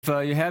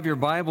If you have your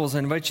Bibles, I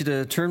invite you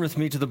to turn with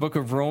me to the book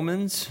of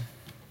Romans.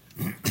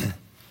 We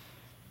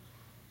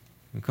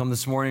come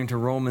this morning to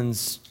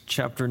Romans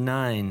chapter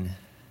 9.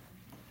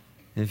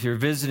 If you're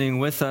visiting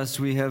with us,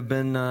 we're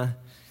in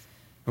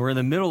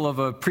the middle of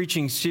a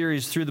preaching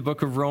series through the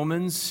book of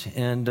Romans,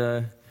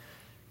 and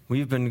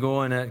we've been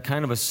going at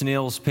kind of a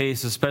snail's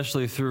pace,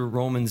 especially through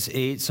Romans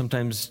 8,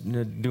 sometimes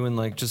doing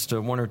like just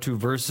one or two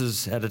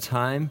verses at a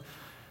time.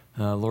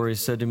 Lori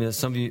said to me that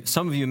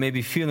some of you may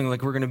be feeling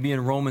like we're going to be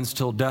in Romans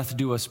till death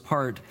do us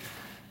part.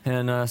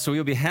 And so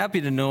you'll be happy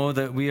to know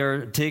that we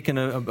are taking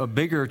a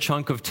bigger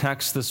chunk of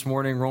text this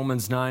morning,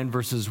 Romans 9,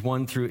 verses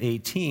 1 through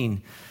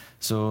 18.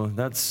 So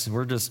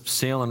we're just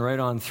sailing right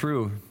on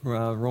through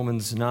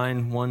Romans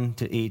 9, 1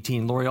 to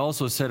 18. Lori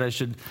also said I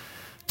should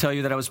tell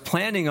you that I was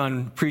planning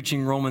on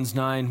preaching Romans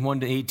 9, 1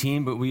 to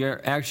 18, but we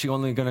are actually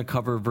only going to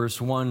cover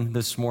verse 1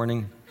 this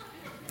morning.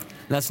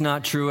 That's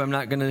not true. I'm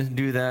not going to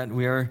do that.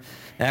 We are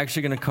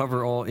actually going to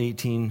cover all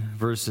 18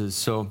 verses.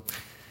 So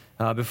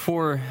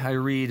before I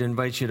read, I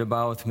invite you to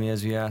bow with me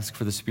as we ask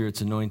for the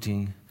Spirit's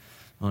anointing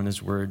on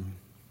His Word.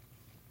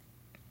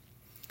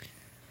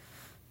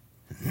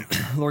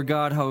 Lord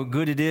God, how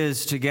good it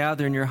is to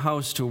gather in your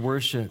house to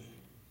worship.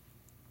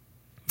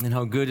 And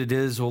how good it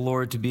is, O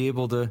Lord, to be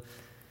able to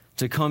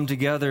come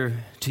together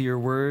to your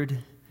Word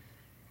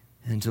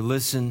and to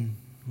listen,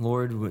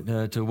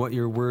 Lord, to what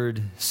your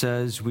Word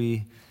says.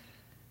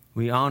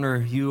 We honor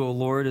you, O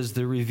Lord, as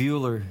the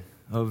revealer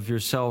of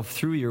yourself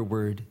through your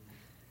word.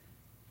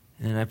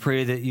 And I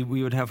pray that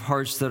we would have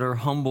hearts that are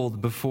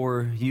humbled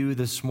before you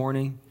this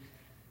morning,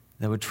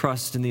 that would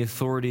trust in the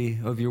authority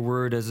of your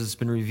word as it's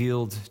been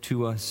revealed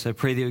to us. I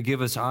pray that you would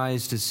give us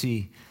eyes to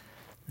see,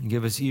 and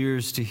give us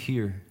ears to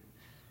hear,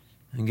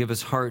 and give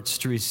us hearts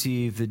to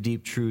receive the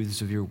deep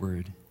truths of your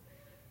word.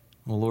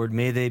 O Lord,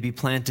 may they be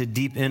planted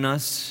deep in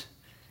us.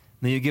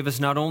 May you give us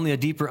not only a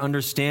deeper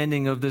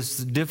understanding of this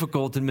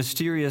difficult and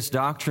mysterious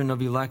doctrine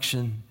of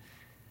election,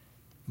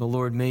 but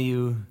Lord, may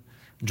you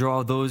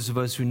draw those of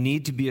us who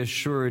need to be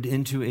assured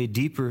into a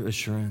deeper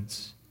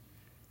assurance.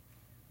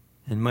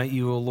 And might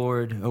you, O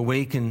Lord,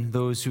 awaken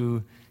those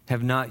who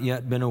have not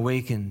yet been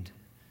awakened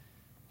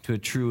to a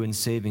true and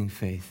saving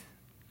faith.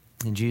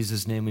 In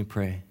Jesus' name we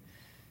pray.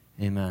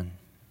 Amen.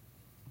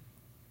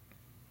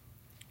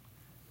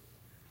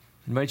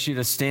 I invite you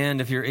to stand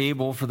if you're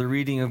able for the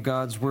reading of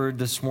God's word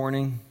this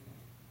morning.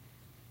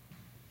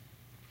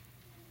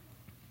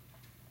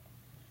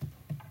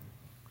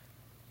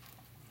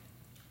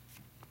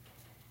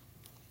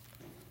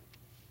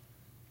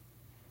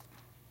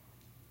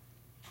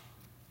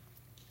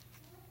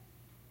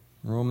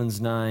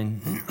 Romans 9,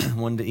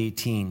 1 to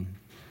 18.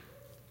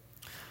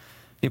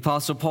 The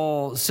Apostle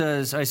Paul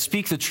says, I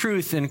speak the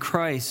truth in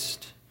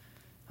Christ.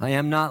 I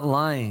am not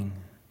lying.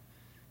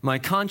 My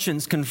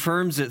conscience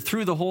confirms it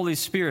through the Holy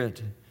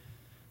Spirit.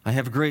 I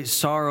have great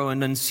sorrow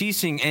and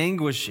unceasing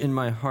anguish in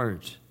my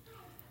heart.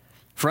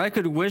 For I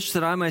could wish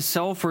that I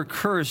myself were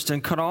cursed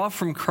and cut off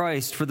from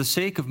Christ for the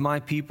sake of my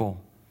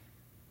people,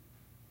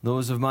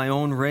 those of my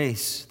own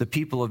race, the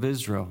people of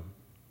Israel.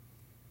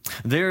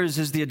 Theirs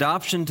is the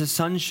adoption to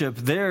sonship.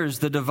 Theirs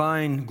the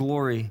divine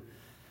glory,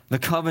 the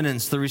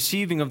covenants, the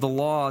receiving of the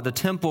law, the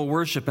temple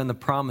worship, and the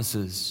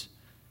promises.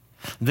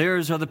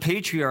 Theirs are the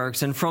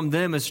patriarchs, and from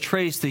them is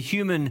traced the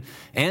human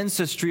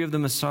ancestry of the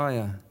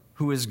Messiah,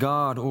 who is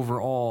God over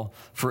all,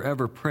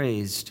 forever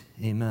praised.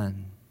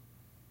 Amen.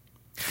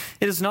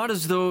 It is not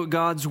as though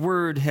God's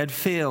word had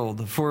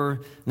failed,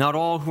 for not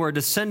all who are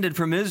descended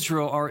from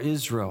Israel are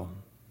Israel,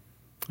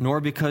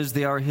 nor because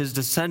they are his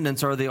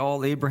descendants are they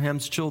all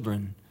Abraham's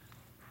children.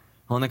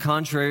 On the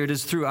contrary, it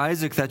is through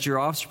Isaac that your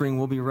offspring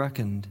will be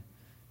reckoned.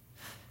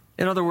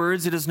 In other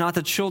words, it is not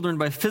the children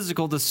by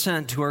physical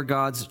descent who are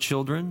God's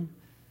children,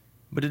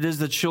 but it is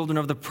the children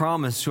of the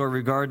promise who are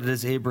regarded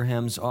as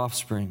Abraham's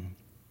offspring.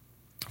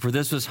 For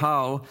this was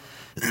how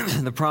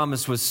the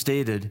promise was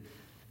stated,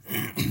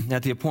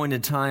 at the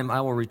appointed time I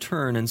will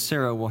return and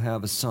Sarah will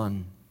have a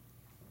son.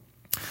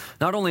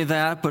 Not only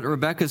that, but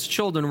Rebekah's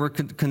children were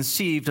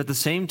conceived at the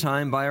same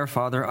time by our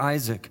father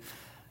Isaac.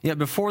 Yet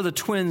before the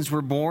twins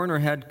were born or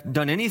had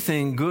done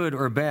anything good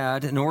or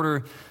bad, in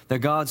order that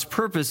God's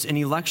purpose in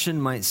election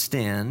might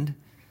stand,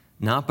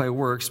 not by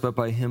works, but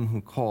by him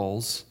who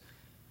calls,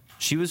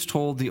 she was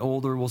told the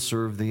older will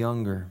serve the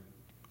younger.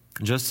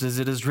 Just as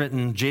it is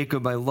written,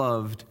 Jacob I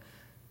loved,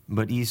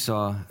 but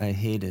Esau I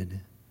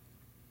hated.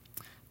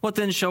 What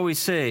then shall we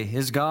say?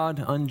 Is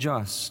God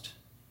unjust?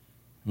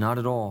 Not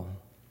at all.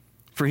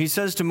 For he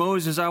says to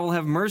Moses, I will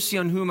have mercy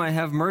on whom I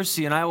have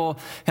mercy, and I will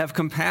have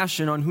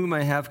compassion on whom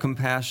I have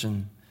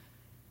compassion.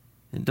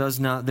 It does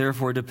not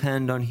therefore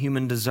depend on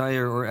human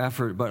desire or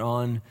effort, but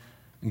on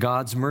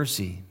God's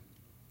mercy.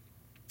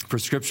 For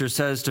Scripture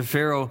says to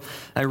Pharaoh,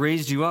 I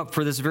raised you up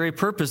for this very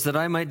purpose, that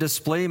I might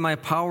display my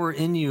power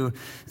in you,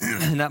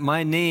 and that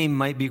my name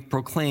might be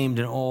proclaimed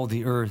in all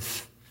the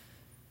earth.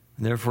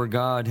 Therefore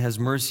God has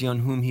mercy on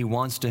whom he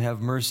wants to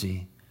have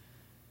mercy,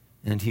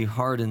 and he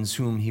hardens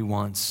whom he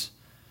wants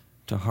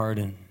to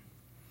harden.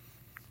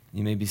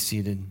 You may be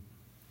seated.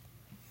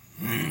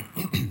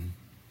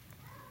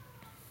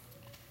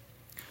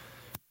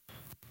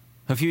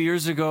 A few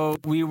years ago,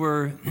 we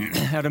were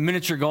at a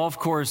miniature golf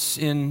course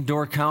in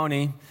Door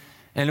County,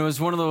 and it was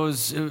one of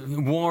those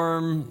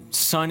warm,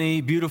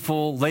 sunny,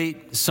 beautiful,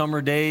 late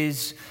summer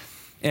days.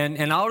 And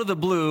out of the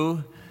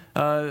blue,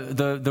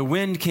 the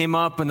wind came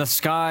up and the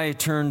sky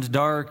turned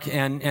dark,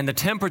 and the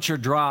temperature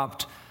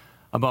dropped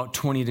about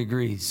 20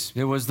 degrees.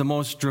 It was the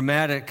most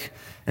dramatic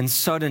and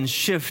sudden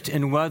shift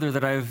in weather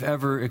that I've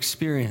ever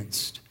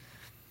experienced.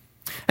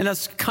 And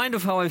that's kind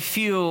of how I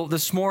feel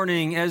this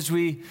morning as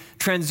we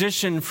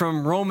transition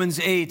from Romans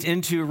 8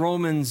 into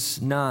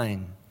Romans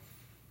 9.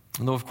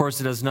 Although, of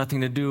course, it has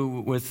nothing to do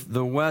with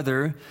the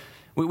weather,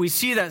 we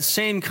see that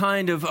same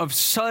kind of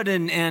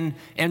sudden and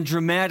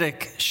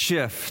dramatic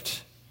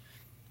shift.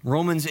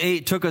 Romans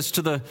 8 took us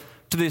to the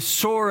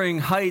soaring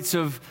heights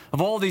of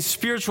all these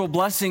spiritual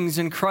blessings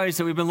in Christ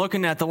that we've been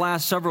looking at the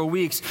last several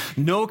weeks.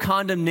 No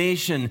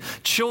condemnation,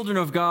 children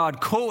of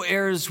God,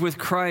 co-heirs with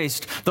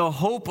Christ, the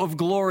hope of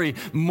glory,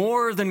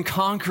 more than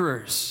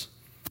conquerors.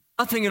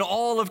 Nothing in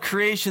all of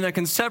creation that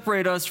can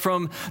separate us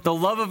from the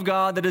love of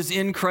God that is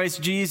in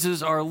Christ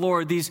Jesus our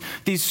Lord. These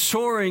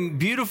soaring,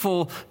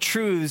 beautiful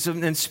truths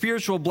and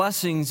spiritual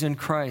blessings in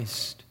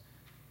Christ.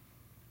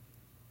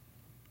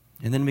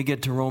 And then we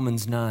get to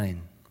Romans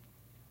 9.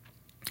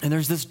 And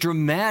there's this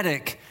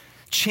dramatic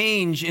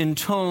change in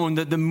tone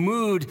that the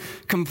mood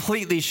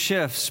completely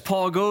shifts.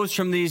 Paul goes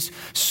from these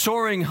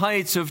soaring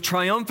heights of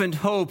triumphant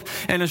hope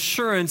and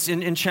assurance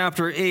in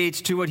chapter 8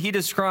 to what he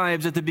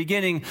describes at the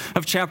beginning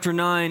of chapter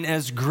 9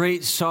 as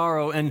great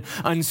sorrow and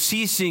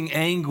unceasing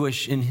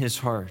anguish in his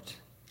heart.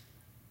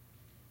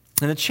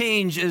 And the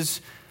change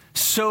is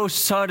so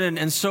sudden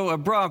and so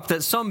abrupt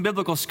that some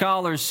biblical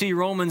scholars see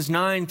Romans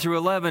 9 through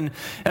 11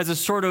 as a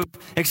sort of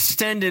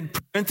extended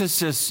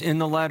parenthesis in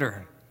the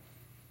letter,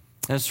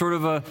 as sort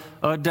of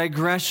a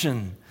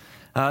digression.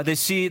 They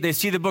see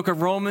the book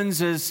of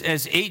Romans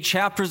as 8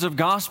 chapters of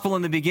gospel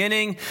in the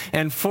beginning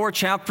and 4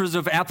 chapters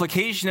of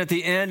application at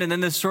the end, and then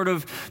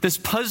this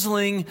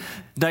puzzling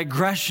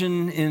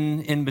digression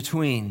in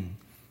between.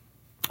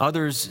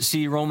 Others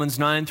see Romans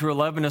 9 through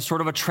 11 as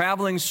sort of a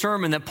traveling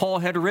sermon that Paul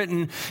had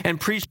written and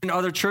preached in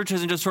other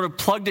churches and just sort of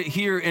plugged it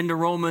here into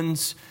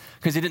Romans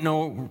because he didn't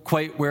know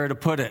quite where to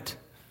put it.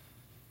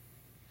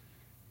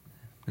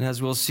 And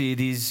as we'll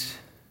see,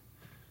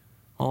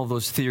 all of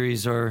those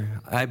theories are,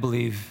 I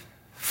believe,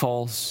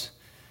 false.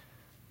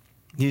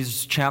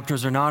 These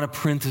chapters are not a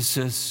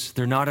parenthesis.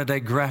 They're not a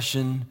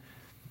digression.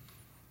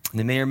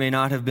 They may or may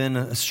not have been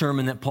a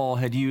sermon that Paul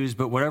had used,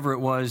 but whatever it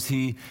was,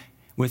 he,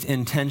 with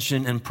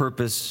intention and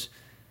purpose,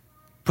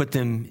 put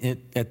them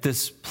at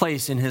this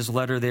place in his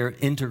letter. They're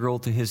integral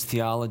to his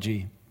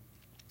theology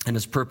and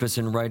his purpose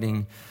in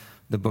writing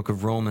the book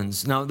of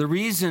Romans. Now, the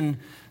reason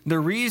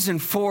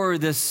for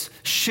this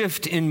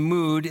shift in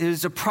mood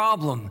is a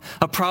problem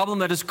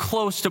that is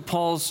close to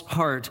Paul's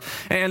heart.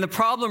 And the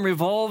problem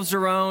revolves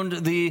around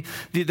the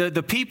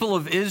people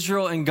of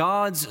Israel and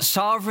God's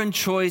sovereign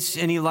choice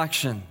in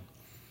election.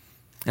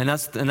 And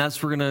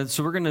we're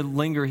gonna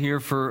linger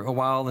here for a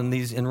while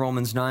in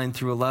Romans 9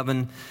 through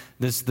 11,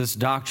 this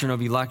doctrine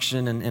of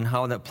election and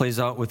how that plays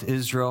out with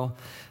Israel.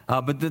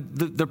 But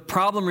the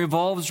problem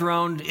revolves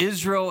around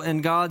Israel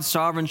and God's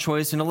sovereign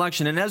choice in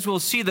election. And as we'll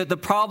see, that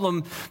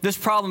this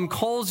problem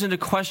calls into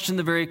question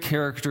the very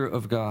character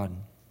of God.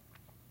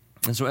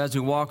 And so as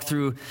we walk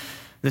through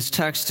this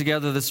text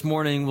together this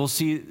morning, we'll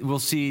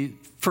see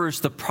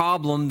first the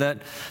problem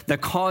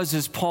that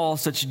causes Paul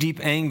such deep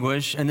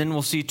anguish, and then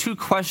we'll see 2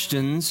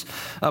 questions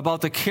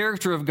about the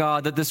character of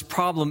God that this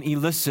problem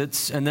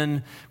elicits, and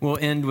then we'll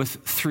end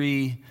with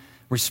 3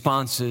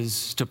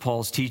 responses to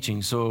Paul's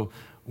teaching. So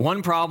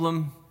 1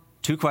 problem,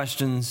 2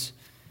 questions,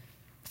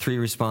 3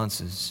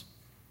 responses.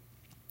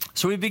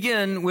 So we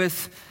begin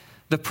with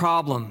the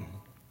problem.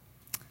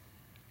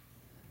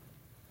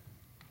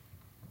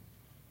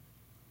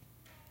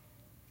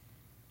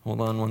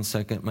 Hold on 1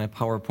 second. My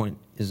PowerPoint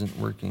isn't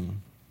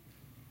working.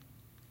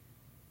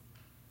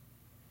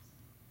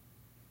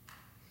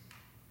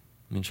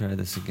 Let me try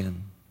this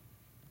again.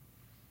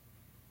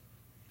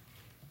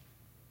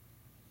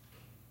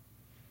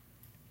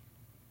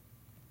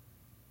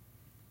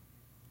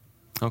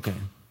 Okay,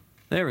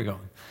 there we go.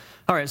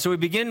 All right, so we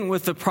begin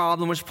with the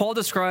problem, which Paul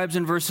describes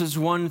in verses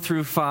 1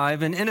 through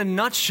 5. And in a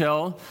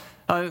nutshell,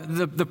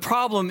 the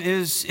problem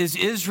is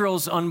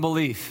Israel's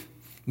unbelief.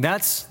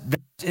 That's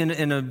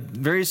in a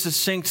very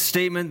succinct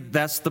statement,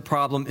 that's the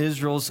problem,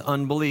 Israel's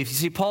unbelief. You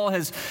see, Paul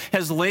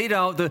has laid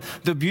out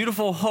the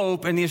beautiful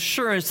hope and the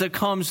assurance that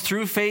comes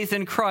through faith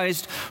in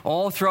Christ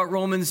all throughout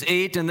Romans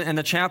 8 and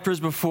the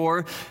chapters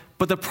before.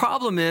 But the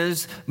problem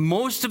is,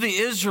 most of the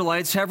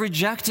Israelites have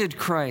rejected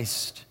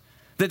Christ,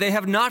 that they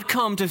have not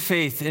come to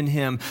faith in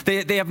him.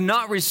 They have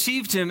not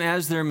received him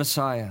as their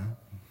Messiah.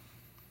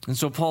 And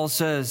so Paul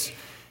says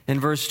in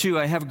verse 2,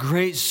 I have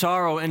great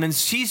sorrow and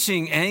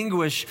unceasing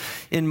anguish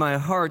in my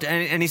heart.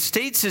 And he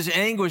states his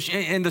anguish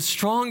in the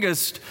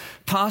strongest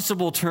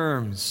possible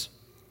terms.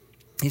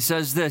 He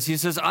says this, he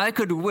says, I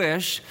could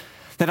wish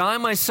that I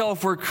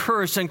myself were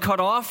cursed and cut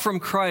off from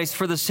Christ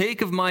for the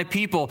sake of my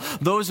people,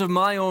 those of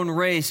my own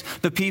race,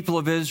 the people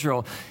of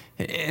Israel.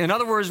 In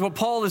other words, what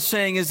Paul is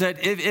saying is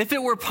that if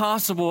it were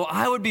possible,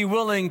 I would be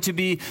willing to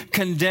be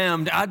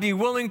condemned. I'd be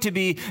willing to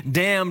be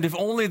damned if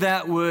only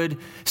that would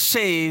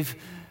save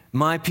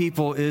my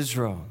people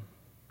Israel.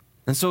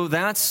 And so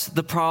that's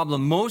the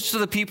problem. Most of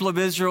the people of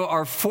Israel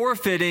are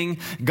forfeiting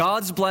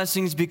God's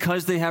blessings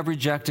because they have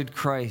rejected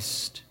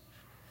Christ.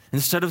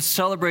 Instead of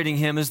celebrating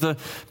him as the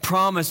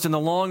promised and the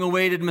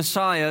long-awaited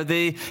Messiah,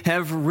 they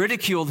have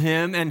ridiculed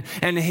him and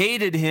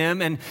hated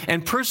him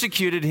and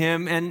persecuted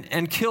him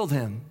and killed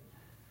him.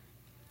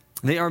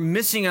 They are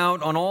missing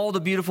out on all the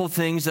beautiful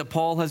things that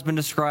Paul has been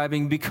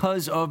describing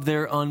because of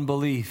their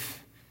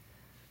unbelief.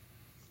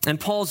 And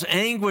Paul's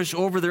anguish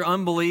over their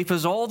unbelief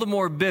is all the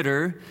more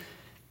bitter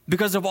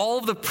because of all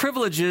of the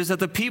privileges that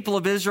the people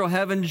of Israel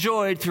have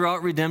enjoyed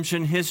throughout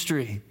redemption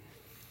history.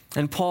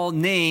 And Paul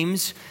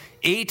names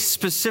 8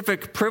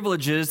 specific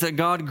privileges that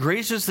God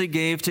graciously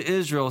gave to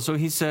Israel. So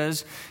he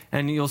says,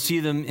 and you'll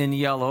see them in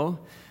yellow,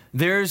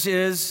 theirs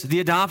is the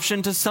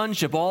adoption to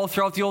sonship. All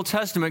throughout the Old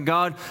Testament,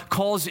 God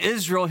calls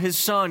Israel his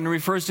son and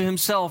refers to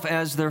himself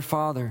as their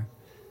father.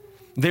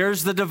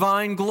 There's the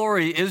divine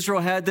glory.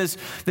 Israel had this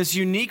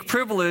unique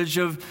privilege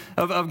of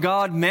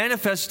God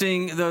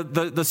manifesting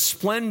the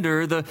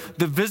splendor, the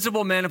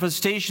visible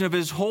manifestation of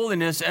his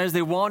holiness as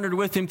they wandered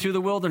with him through the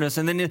wilderness.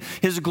 And then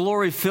his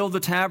glory filled the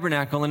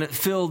tabernacle and it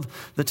filled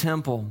the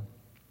temple.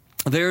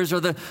 Theirs are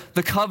the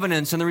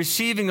covenants and the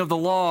receiving of the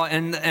law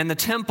and the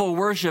temple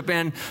worship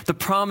and the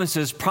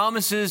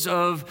promises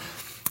of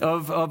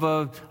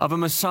a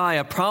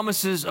Messiah,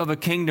 promises of a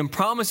kingdom,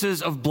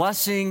 promises of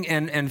blessing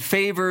and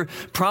favor,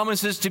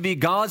 promises to be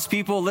God's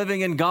people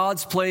living in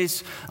God's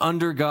place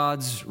under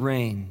God's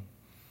reign.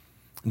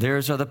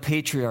 Theirs are the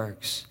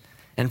patriarchs,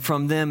 and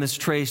from them is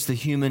traced the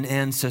human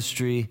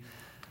ancestry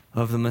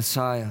of the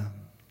Messiah,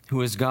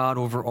 who is God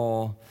over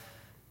all,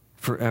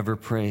 forever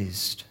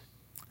praised.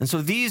 And so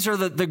these are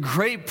the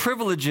great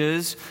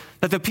privileges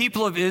that the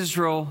people of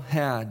Israel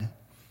had.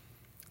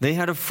 They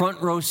had a front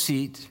row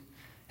seat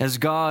as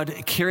God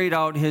carried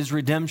out his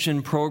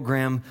redemption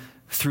program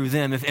through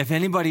them. If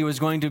anybody was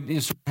going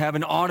to have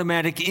an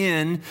automatic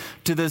in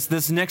to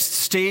this next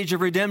stage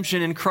of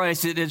redemption in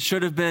Christ, it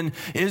should have been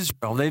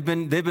Israel. They've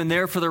been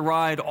there for the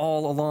ride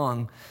all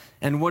along.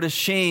 And what a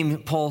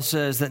shame, Paul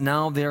says, that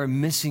now they are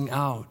missing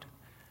out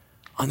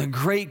on the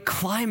great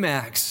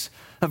climax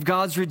of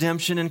God's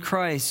redemption in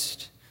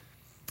Christ.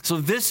 So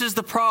this is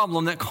the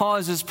problem that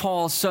causes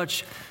Paul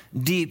such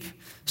deep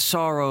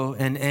sorrow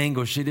and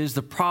anguish. It is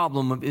the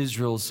problem of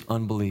Israel's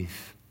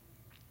unbelief.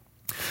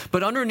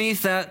 But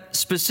underneath that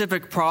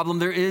specific problem,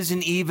 there is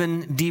an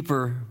even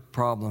deeper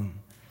problem.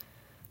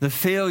 The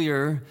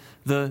failure,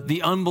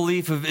 the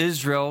unbelief of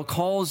Israel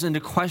calls into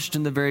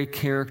question the very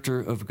character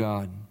of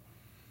God.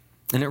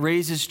 And it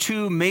raises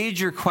 2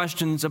 major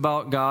questions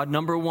about God.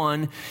 Number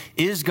 1,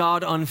 is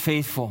God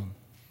unfaithful?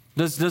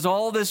 Does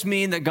all this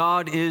mean that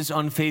God is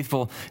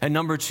unfaithful? And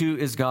number 2,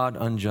 is God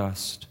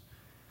unjust?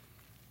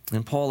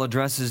 And Paul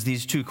addresses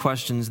these 2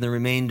 questions in the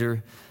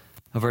remainder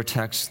of our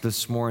text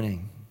this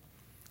morning.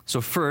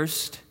 So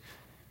first,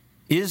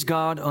 is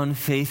God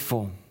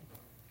unfaithful?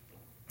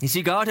 You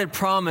see, God had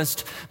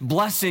promised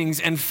blessings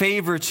and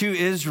favor to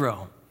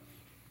Israel.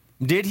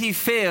 Did he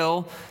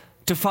fail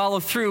to follow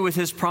through with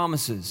his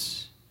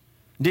promises?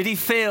 Did he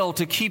fail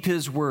to keep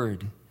his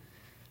word?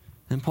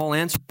 And Paul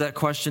answered that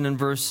question in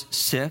verse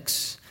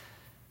 6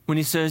 when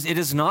he says, it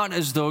is not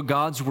as though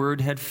God's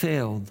word had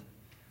failed.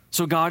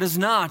 So God is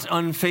not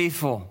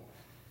unfaithful.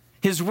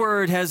 His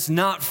word has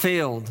not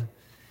failed.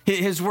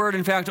 His word,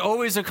 in fact,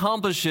 always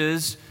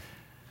accomplishes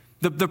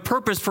the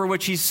purpose for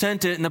which he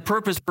sent it and the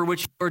purpose for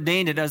which he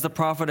ordained it, as the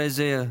prophet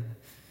Isaiah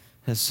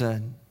has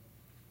said.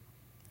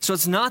 So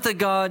it's not that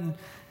God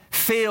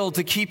failed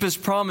to keep his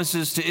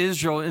promises to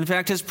Israel. In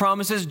fact, his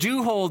promises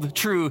do hold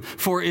true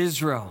for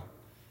Israel.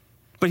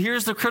 But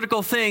here's the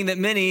critical thing that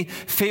many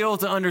fail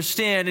to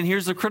understand, and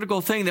here's the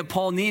critical thing that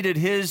Paul needed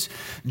his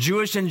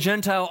Jewish and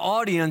Gentile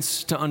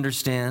audience to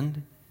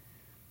understand,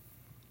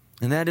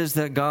 and that is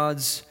that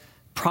God's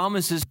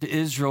promises to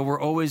Israel were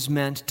always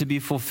meant to be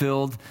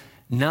fulfilled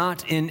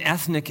not in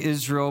ethnic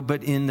Israel,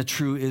 but in the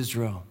true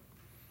Israel,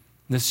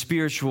 the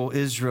spiritual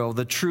Israel,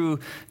 the true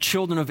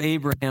children of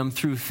Abraham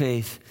through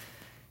faith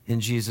in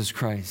Jesus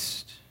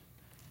Christ.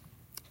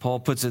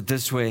 Paul puts it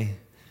this way.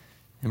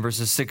 In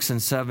verses 6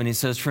 and 7, he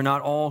says, for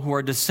not all who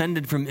are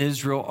descended from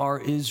Israel are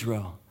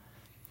Israel,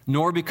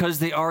 nor because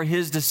they are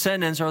his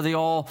descendants are they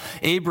all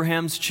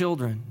Abraham's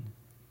children.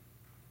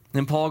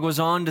 Then Paul goes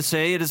on to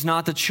say, it is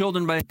not the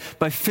children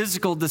by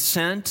physical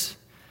descent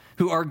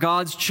who are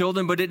God's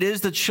children, but it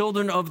is the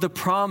children of the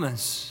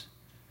promise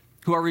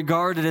who are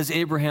regarded as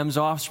Abraham's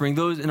offspring.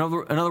 Those, in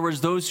other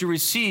words, those who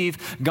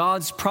receive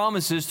God's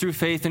promises through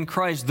faith in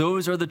Christ,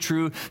 those are the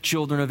true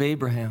children of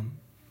Abraham.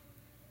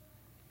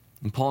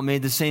 And Paul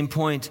made the same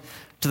point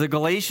to the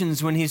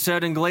Galatians when he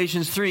said in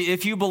Galatians 3,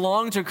 if you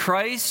belong to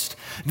Christ,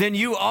 then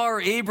you are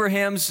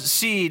Abraham's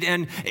seed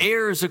and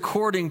heirs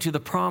according to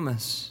the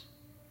promise.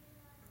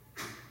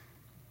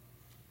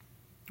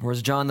 Or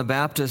as John the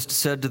Baptist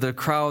said to the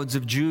crowds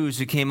of Jews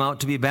who came out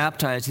to be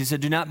baptized, he said,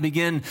 "Do not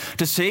begin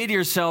to say to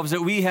yourselves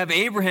that we have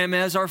Abraham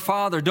as our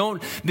father.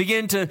 Don't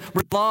begin to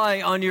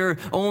rely on your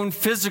own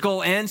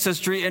physical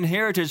ancestry and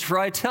heritage, for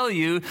I tell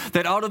you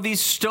that out of these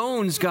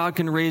stones God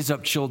can raise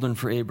up children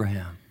for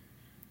Abraham."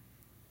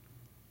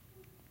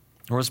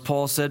 Or as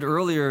Paul said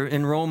earlier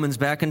in Romans,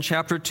 back in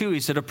chapter 2, he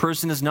said, "A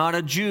person is not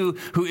a Jew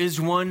who is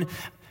one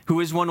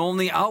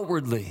only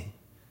outwardly,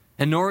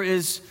 and nor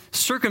is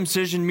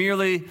circumcision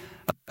merely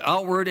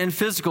outward and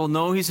physical.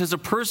 No," he says, "a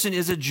person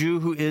is a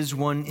Jew who is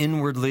one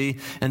inwardly,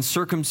 and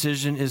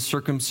circumcision is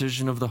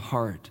circumcision of the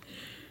heart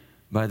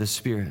by the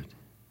Spirit."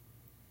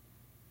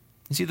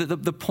 You see,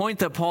 the point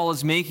that Paul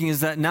is making is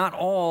that not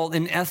all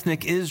in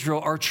ethnic Israel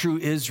are true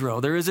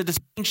Israel. There is a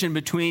distinction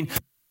between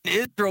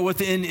Israel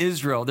within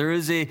Israel. There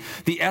is the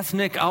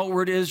ethnic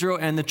outward Israel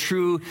and the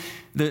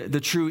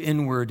true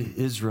inward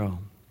Israel.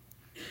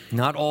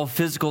 Not all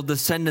physical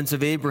descendants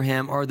of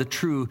Abraham are the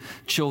true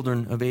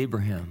children of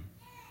Abraham.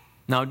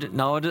 Now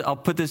I'll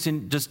put this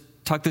in, just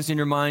tuck this in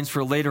your minds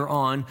for later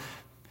on.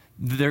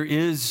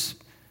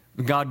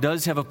 God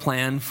does have a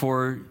plan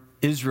for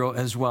Israel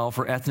as well,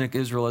 for ethnic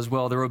Israel as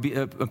well. There will be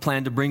a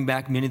plan to bring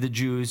back many of the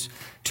Jews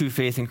to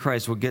faith in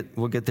Christ. We'll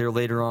get there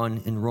later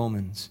on in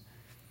Romans.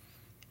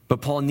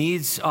 But Paul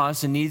needs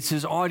us and needs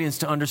his audience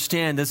to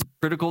understand this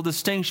critical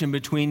distinction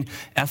between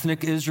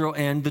ethnic Israel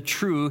and the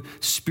true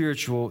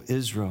spiritual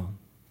Israel.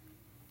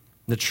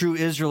 The true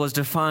Israel is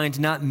defined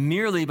not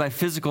merely by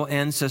physical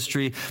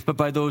ancestry, but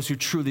by those who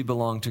truly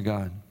belong to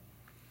God.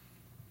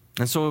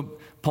 And so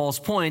Paul's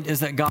point is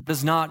that God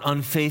is not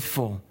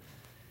unfaithful.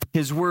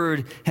 His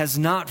word has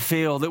not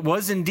failed. It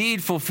was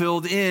indeed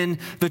fulfilled in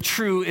the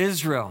true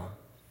Israel.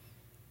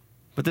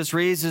 But this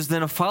raises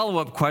then a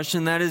follow-up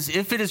question, that is,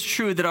 if it is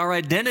true that our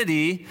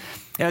identity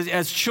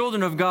as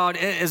children of God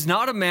is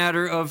not a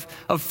matter of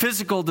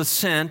physical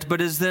descent,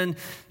 but is then,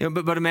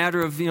 but a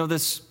matter of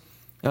this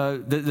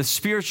the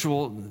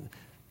spiritual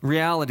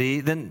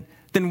reality, then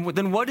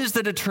what is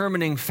the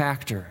determining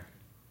factor?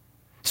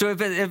 So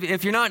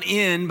if you're not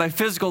in by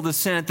physical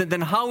descent,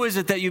 then how is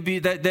it that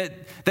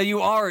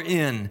you are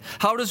in?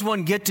 How does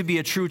one get to be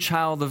a true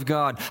child of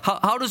God?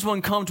 How does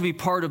one come to be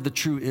part of the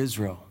true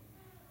Israel?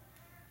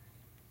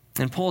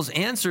 And Paul's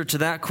answer to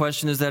that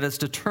question is that it's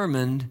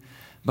determined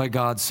by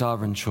God's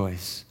sovereign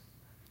choice.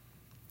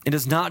 It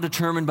is not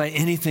determined by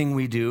anything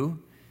we do.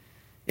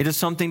 It is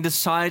something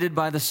decided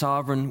by the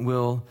sovereign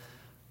will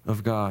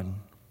of God.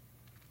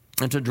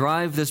 And to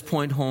drive this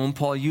point home,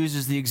 Paul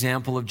uses the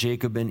example of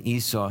Jacob and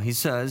Esau. He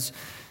says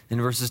in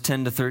verses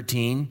 10 to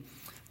 13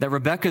 that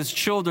Rebekah's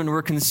children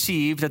were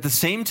conceived at the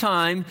same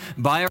time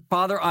by our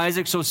father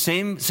Isaac. So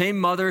same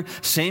mother,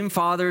 same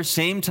father,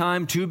 same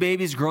time, two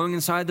babies growing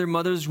inside their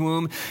mother's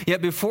womb.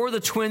 Yet before the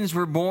twins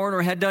were born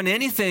or had done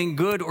anything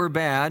good or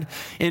bad,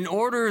 in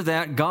order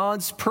that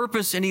God's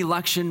purpose and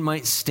election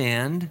might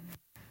stand,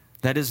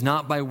 that is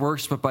not by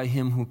works but by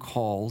him who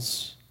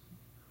calls.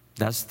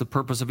 That's the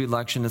purpose of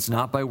election. It's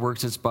not by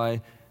works, it's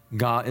by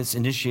God. It's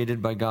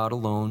initiated by God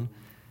alone.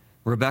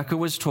 Rebekah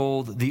was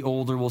told the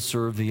older will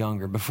serve the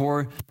younger.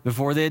 Before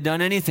they had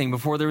done anything,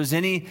 before there was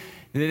any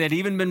that had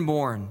even been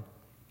born,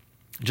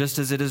 just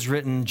as it is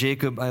written,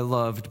 Jacob I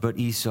loved, but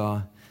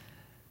Esau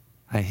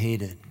I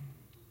hated.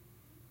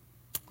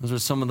 Those are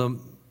some of the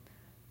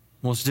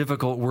most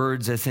difficult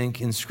words, I think,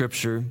 in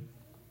Scripture.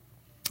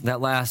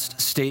 That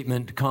last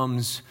statement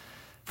comes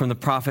from the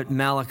prophet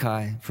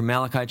Malachi, from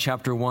Malachi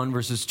chapter 1,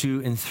 verses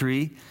 2 and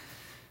 3.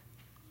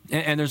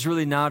 And there's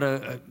really not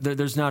a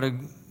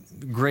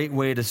great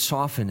way to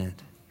soften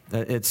it.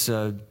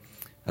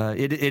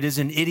 It is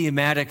an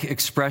idiomatic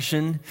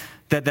expression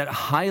that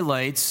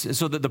highlights,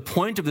 so that the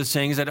point of this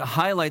saying is that it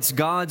highlights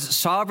God's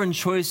sovereign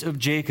choice of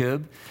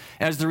Jacob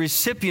as the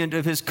recipient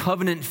of his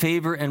covenant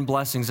favor and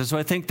blessings. And so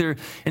I think there,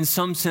 in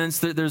some sense,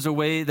 there's a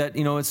way that,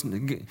 it's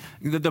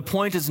the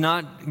point is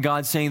not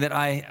God saying that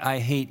I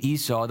hate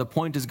Esau. The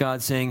point is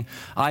God saying,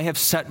 I have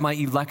set my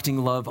electing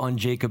love on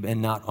Jacob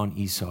and not on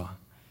Esau.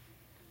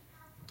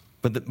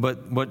 But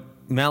what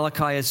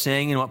Malachi is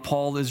saying and what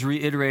Paul is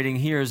reiterating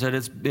here is that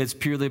it's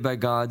purely by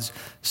God's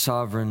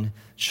sovereign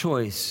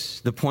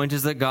choice. The point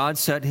is that God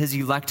set his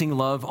electing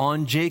love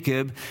on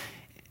Jacob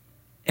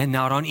and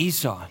not on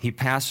Esau. He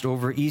passed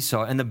over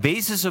Esau. And the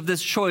basis of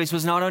this choice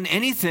was not on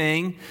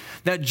anything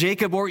that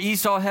Jacob or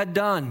Esau had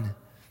done,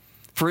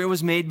 for it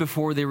was made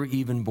before they were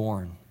even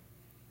born.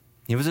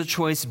 It was a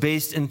choice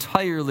based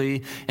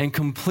entirely and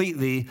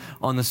completely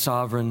on the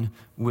sovereign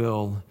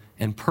will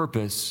and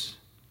purpose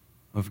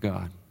of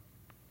God.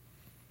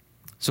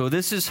 So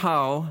this is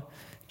how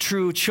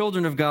true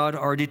children of God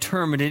are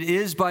determined. It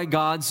is by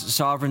God's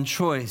sovereign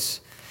choice.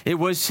 It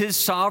was his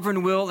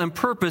sovereign will and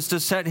purpose to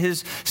set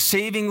his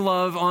saving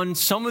love on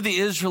some of the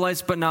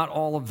Israelites, but not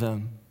all of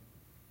them.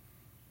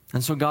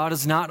 And so God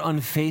is not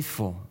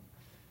unfaithful.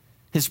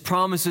 His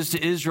promises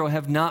to Israel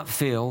have not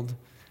failed.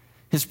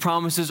 His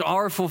promises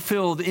are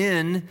fulfilled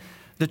in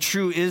the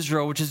true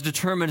Israel, which is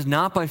determined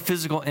not by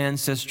physical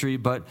ancestry,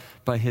 but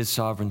by his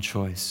sovereign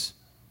choice.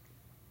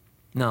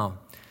 Now,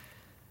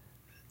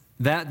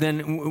 that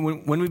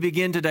then, when we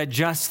begin to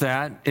digest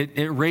that,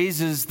 it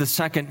raises the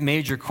second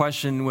major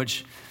question,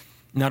 which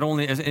not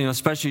only,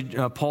 especially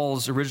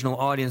Paul's original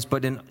audience,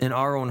 but in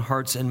our own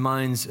hearts and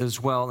minds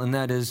as well, and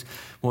that is,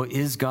 well,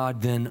 is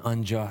God then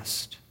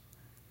unjust?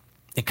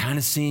 It kind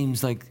of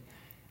seems like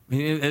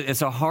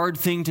it's a hard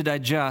thing to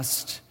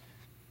digest.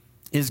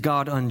 Is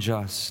God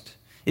unjust?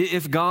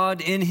 If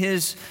God, in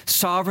his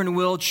sovereign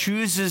will,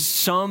 chooses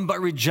some but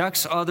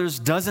rejects others,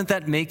 doesn't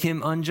that make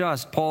him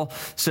unjust? Paul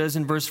says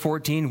in verse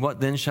 14,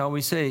 what then shall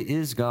we say?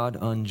 Is God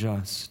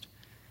unjust?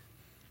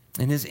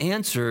 And his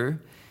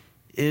answer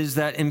is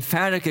that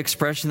emphatic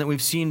expression that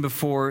we've seen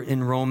before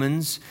in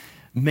Romans,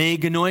 me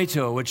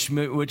genoito,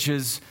 which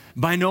is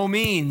by no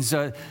means,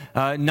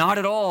 not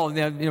at all,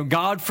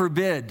 God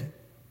forbid.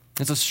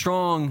 It's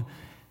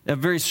a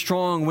very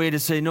strong way to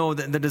say no,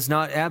 that is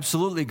not,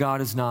 absolutely God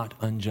is not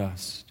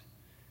unjust.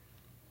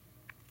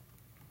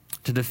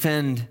 To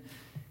defend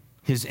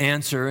his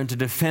answer and to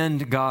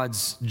defend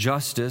God's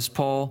justice,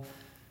 Paul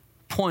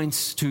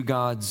points to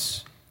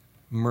God's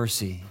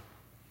mercy.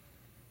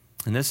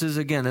 And this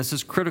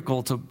is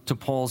critical to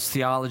Paul's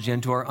theology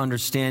and to our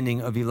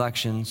understanding of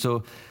election.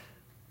 So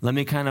let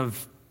me kind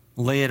of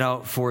lay it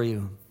out for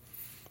you.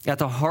 At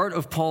the heart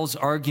of Paul's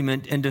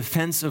argument in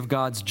defense of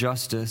God's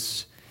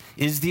justice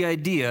is the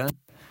idea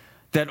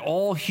that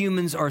all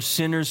humans are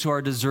sinners who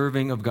are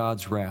deserving of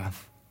God's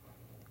wrath.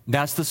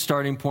 That's the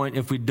starting point.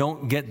 If we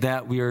don't get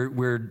that, we're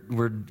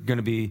going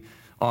to be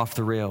off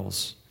the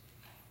rails.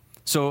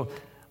 So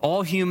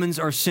all humans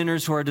are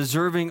sinners who are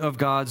deserving of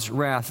God's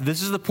wrath.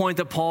 This is the point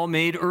that Paul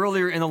made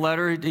earlier in the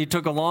letter. He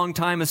took a long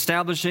time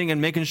establishing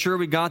and making sure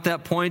we got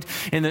that point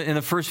in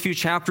the first few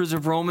chapters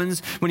of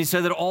Romans when he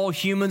said that all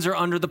humans are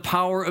under the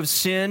power of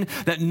sin,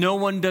 that no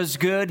one does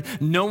good,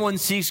 no one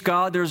seeks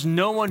God, there's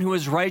no one who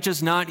is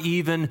righteous, not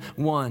even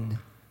one.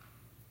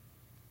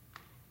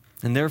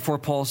 And therefore,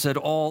 Paul said,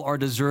 all are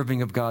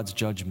deserving of God's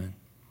judgment.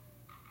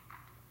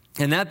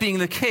 And that being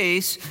the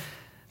case,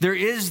 there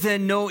is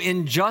then no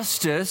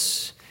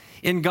injustice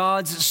in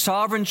God's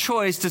sovereign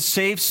choice to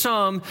save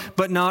some,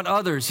 but not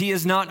others. He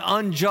is not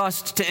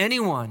unjust to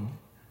anyone.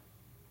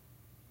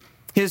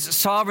 His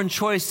sovereign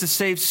choice to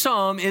save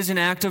some is an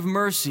act of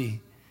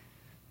mercy,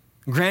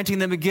 granting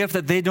them a gift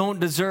that they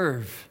don't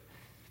deserve.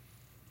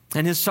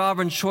 And his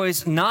sovereign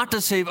choice not to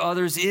save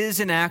others is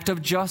an act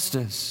of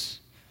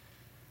justice,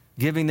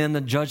 giving them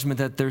the judgment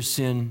that their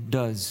sin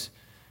does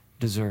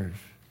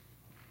deserve.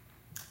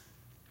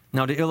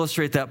 Now, to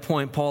illustrate that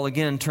point, Paul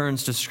again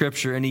turns to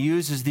Scripture, and he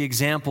uses the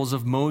examples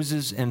of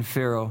Moses and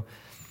Pharaoh.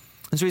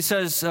 And so he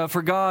says,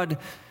 for God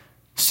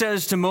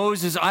says to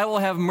Moses, I will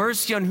have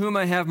mercy on whom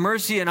I have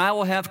mercy, and I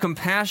will have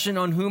compassion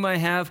on whom I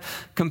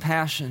have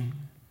compassion.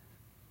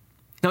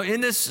 Now, in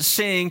this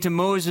saying to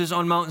Moses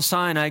on Mount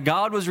Sinai,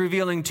 God was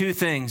revealing two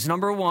things.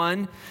 Number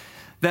one,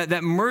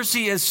 that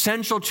mercy is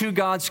central to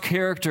God's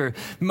character.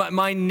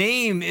 My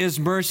name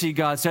is mercy,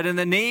 God said, and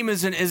the name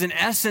is an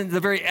essence, the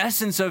very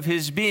essence of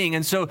his being.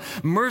 And so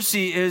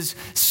mercy is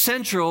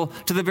central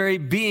to the very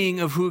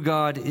being of who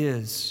God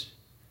is.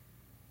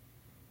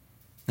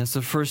 That's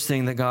the first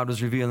thing that God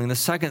was revealing. The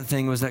second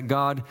thing was that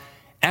God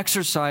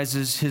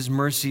exercises his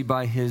mercy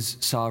by his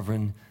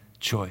sovereign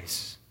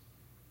choice.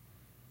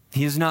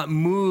 He is not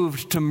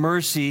moved to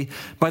mercy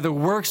by the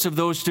works of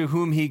those to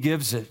whom he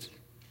gives it.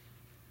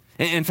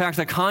 In fact,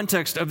 the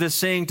context of this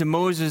saying to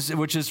Moses,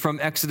 which is from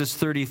Exodus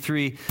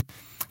 33,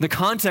 the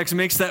context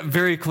makes that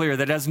very clear.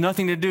 That has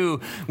nothing to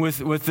do with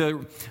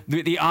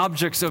the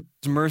objects of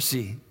his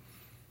mercy.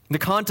 The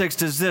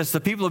context is this: the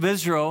people of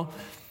Israel.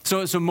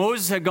 So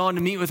Moses had gone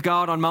to meet with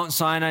God on Mount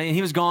Sinai, and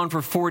he was gone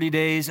for 40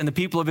 days, and the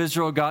people of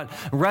Israel got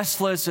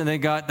restless, and they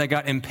got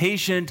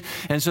impatient,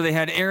 and so they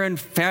had Aaron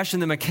fashion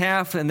them a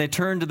calf, and they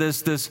turned to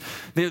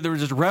they were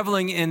just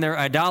reveling in their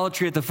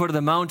idolatry at the foot of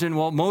the mountain.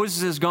 Well,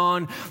 Moses is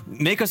gone,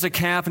 make us a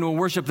calf, and we'll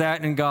worship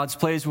that in God's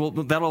place.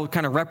 That'll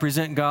kind of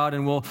represent God,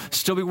 and we'll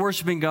still be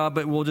worshiping God,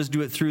 but we'll just do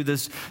it through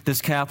this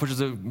calf, which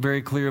is a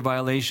very clear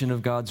violation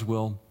of God's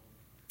will.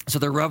 So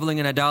they're reveling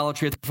in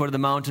idolatry at the foot of the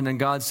mountain, and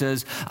God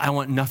says, I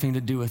want nothing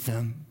to do with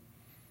them.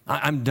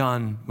 I'm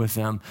done with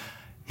them.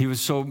 He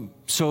was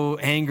so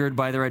angered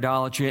by their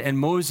idolatry, and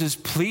Moses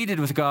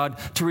pleaded with God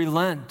to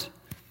relent.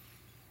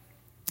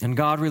 And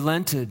God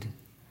relented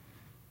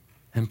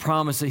and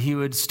promised that he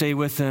would stay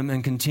with them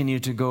and continue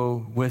to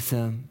go with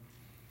them.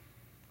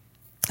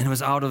 And it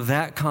was out of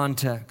that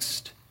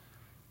context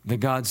that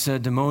God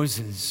said to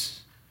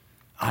Moses,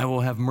 I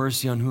will have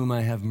mercy on whom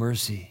I have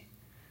mercy.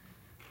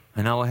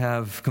 And I will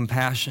have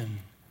compassion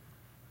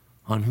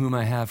on whom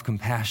I have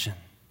compassion.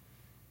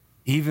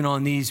 Even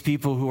on these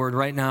people who are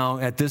right now,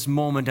 at this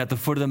moment, at the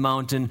foot of the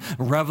mountain,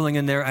 reveling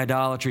in their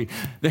idolatry.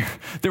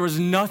 There was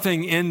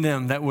nothing in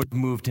them that would have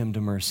moved him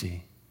to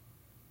mercy.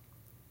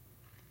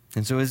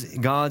 And so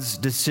God's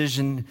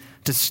decision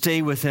to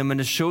stay with them and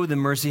to show them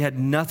mercy had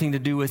nothing to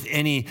do with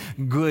any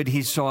good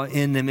he saw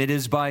in them. It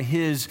is by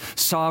his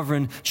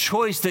sovereign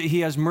choice that he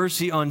has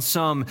mercy on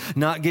some,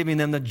 not giving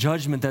them the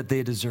judgment that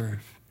they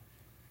deserve.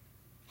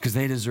 Because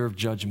they deserve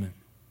judgment.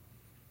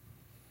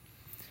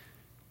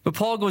 But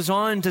Paul goes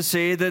on to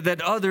say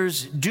that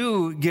others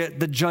do get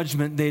the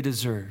judgment they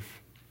deserve.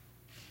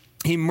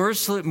 He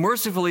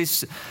mercifully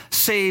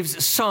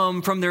saves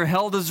some from their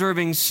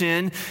hell-deserving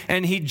sin,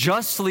 and he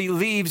justly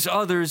leaves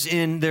others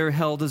in their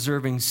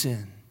hell-deserving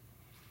sin.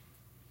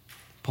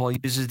 Paul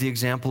uses the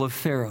example of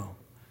Pharaoh.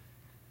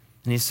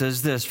 And he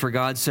says this, "For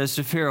God says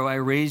to Pharaoh, I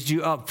raised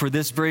you up for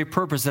this very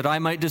purpose, that I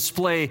might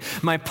display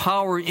my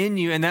power in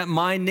you, and that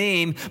my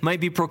name might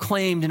be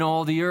proclaimed in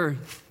all the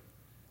earth."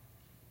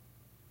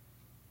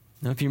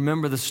 Now, if you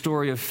remember the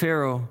story of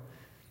Pharaoh,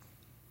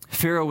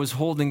 Pharaoh was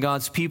holding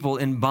God's people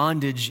in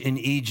bondage in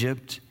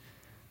Egypt,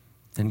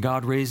 and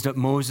God raised up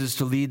Moses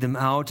to lead them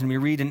out. And we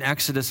read in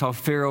Exodus how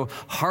Pharaoh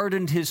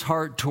hardened his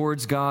heart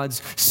towards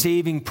God's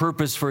saving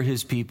purpose for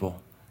his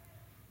people.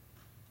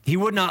 He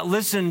would not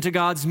listen to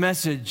God's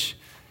message.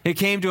 It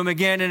came to him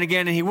again and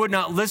again, and he would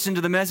not listen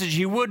to the message.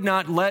 He would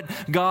not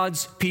let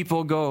God's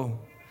people go.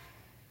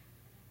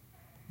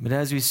 But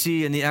as we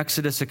see in the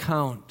Exodus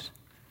account,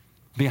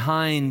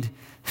 behind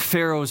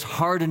Pharaoh's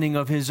hardening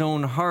of his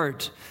own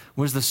heart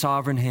was the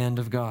sovereign hand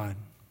of God.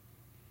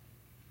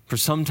 For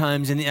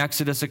sometimes in the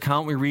Exodus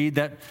account we read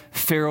that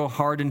Pharaoh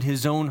hardened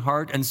his own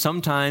heart, and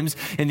sometimes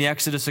in the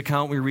Exodus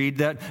account we read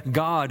that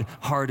God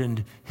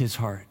hardened his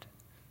heart.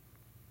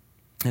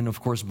 And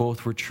of course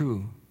both were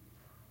true.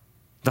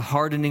 The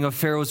hardening of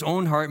Pharaoh's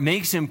own heart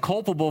makes him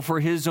culpable for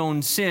his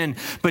own sin,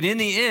 but in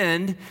the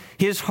end,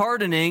 his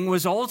hardening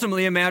was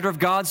ultimately a matter of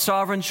God's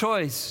sovereign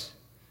choice.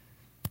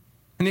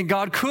 I mean,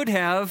 God could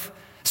have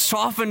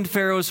softened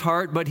Pharaoh's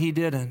heart, but he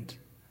didn't.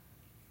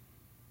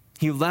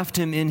 He left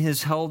him in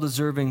his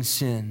hell-deserving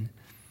sin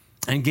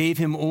and gave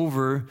him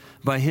over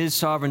by his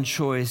sovereign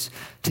choice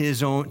to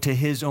his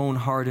own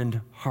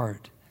hardened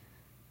heart.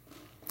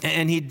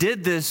 And he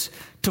did this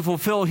to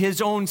fulfill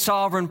his own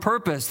sovereign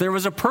purpose. There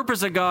was a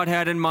purpose that God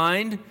had in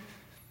mind.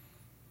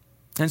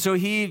 And so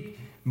he,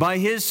 by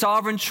his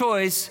sovereign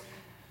choice,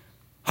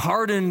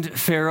 hardened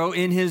Pharaoh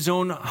in his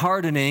own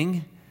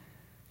hardening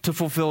to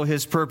fulfill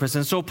his purpose.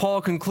 And so Paul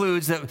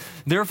concludes that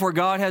therefore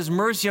God has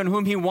mercy on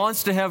whom he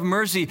wants to have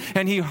mercy,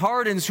 and he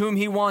hardens whom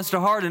he wants to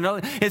harden.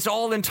 It's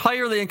all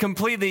entirely and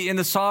completely in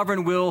the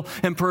sovereign will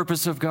and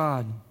purpose of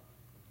God.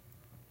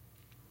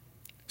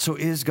 So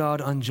is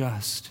God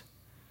unjust?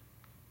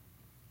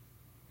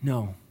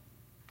 No.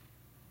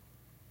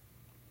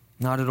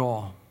 Not at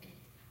all,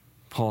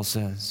 Paul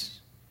says.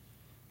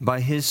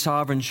 By his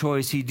sovereign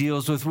choice, he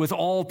deals with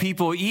all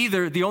people.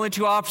 Either, the only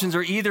two options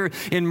are either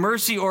in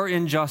mercy or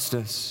in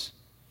justice.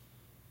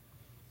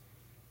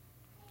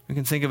 We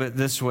can think of it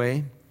this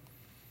way.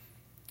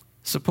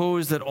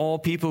 Suppose that all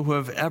people who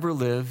have ever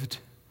lived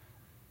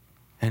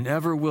and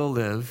ever will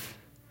live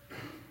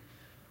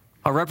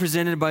are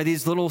represented by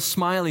these little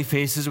smiley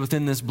faces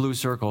within this blue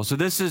circle. So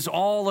this is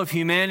all of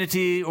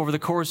humanity over the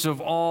course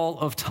of all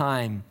of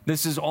time.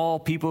 This is all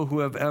people who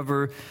have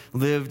ever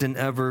lived and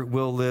ever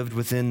will live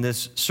within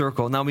this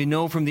circle. Now we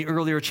know from the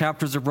earlier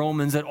chapters of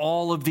Romans that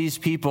all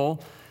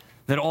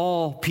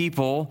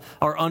people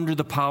are under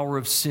the power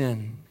of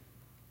sin.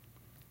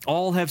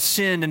 All have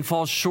sinned and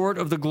fall short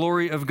of the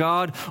glory of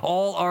God.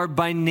 All are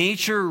by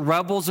nature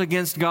rebels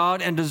against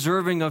God and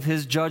deserving of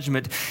his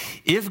judgment.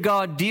 If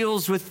God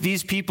deals with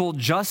these people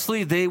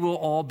justly, they will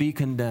all be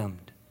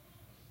condemned.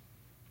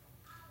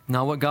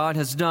 Now, what God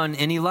has done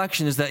in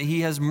election is that he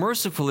has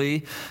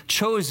mercifully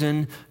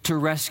chosen to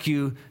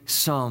rescue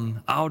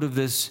some out of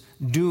this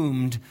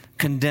doomed,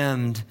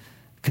 condemned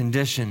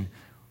condition.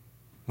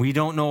 We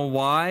don't know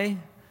why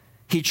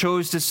he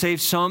chose to save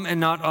some and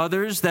not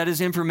others. That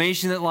is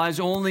information that lies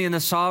only in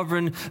the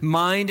sovereign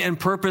mind and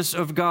purpose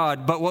of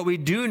God. But what we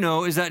do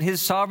know is that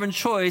his sovereign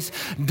choice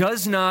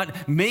does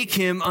not make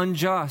him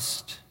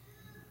unjust.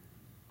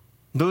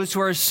 Those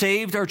who are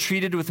saved are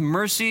treated with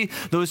mercy.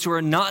 Those who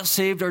are not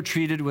saved are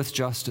treated with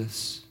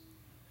justice.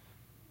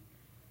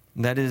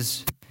 That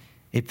is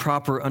a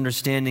proper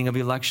understanding of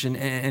election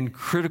and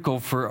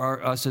critical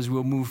for us as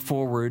we'll move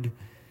forward.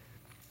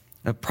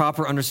 A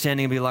proper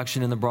understanding of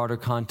election in the broader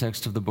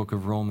context of the book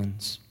of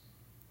Romans.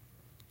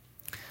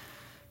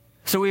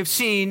 So we have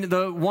seen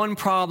the one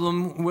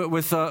problem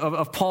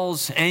of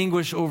Paul's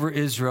anguish over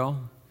Israel.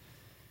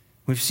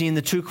 We've seen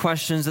the two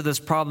questions that this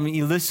problem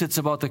elicits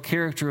about the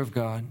character of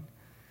God.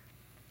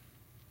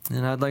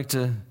 And I'd like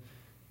to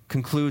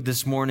conclude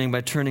this morning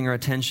by turning our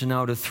attention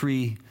now to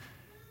three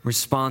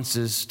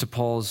responses to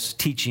Paul's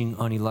teaching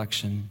on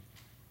election.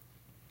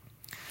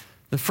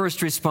 The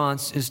first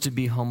response is to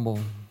be humble.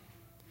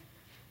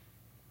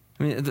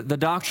 I mean, the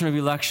doctrine of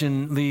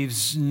election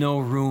leaves no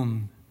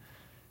room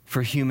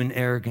for human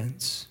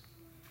arrogance.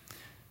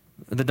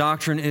 The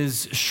doctrine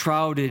is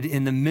shrouded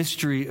in the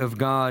mystery of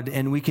God,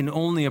 and we can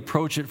only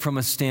approach it from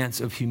a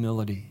stance of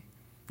humility.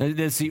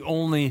 That's the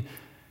only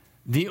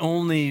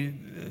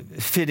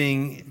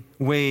fitting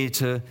way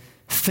to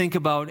think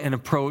about and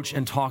approach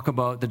and talk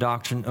about the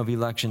doctrine of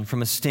election,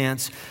 from a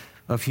stance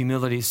of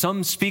humility.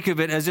 Some speak of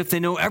it as if they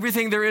know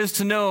everything there is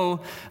to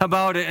know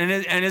about it, and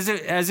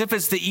as if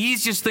it's the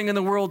easiest thing in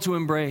the world to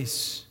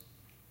embrace.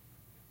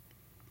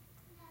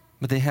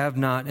 But they have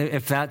not.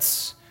 If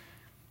that's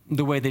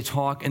the way they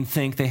talk and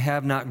think. They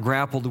have not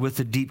grappled with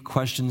the deep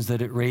questions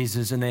that it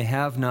raises, and they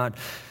have not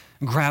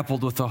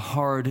grappled with the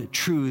hard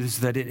truths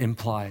that it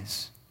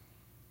implies.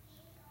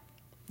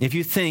 If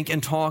you think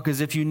and talk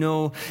as if you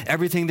know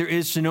everything there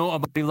is to know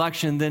about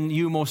election, then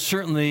you most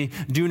certainly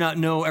do not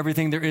know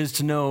everything there is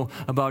to know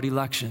about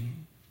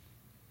election.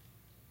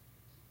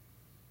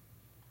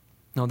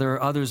 Now, there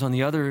are others on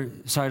the other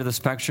side of the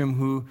spectrum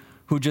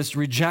who just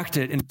reject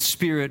it in a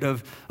spirit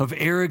of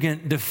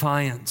arrogant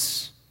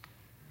defiance.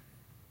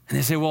 And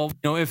they say, well,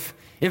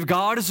 if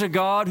God is a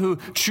God who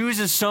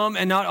chooses some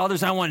and not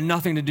others, I want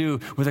nothing to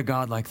do with a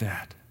God like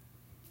that.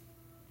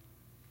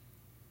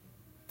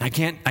 I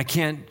can't.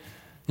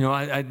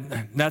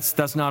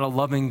 That's not a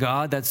loving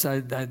God.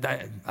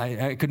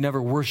 I could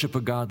never worship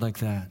a God like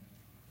that.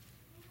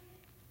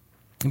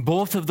 And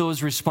both of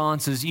those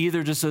responses,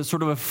 either just a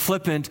sort of a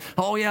flippant,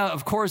 oh yeah,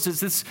 of course,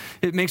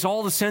 it makes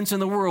all the sense in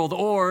the world,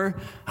 or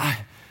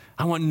I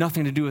want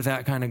nothing to do with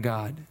that kind of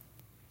God.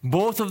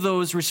 Both of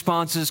those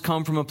responses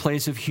come from a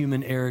place of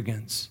human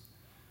arrogance.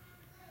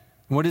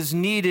 What is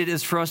needed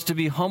is for us to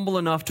be humble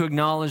enough to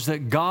acknowledge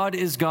that God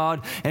is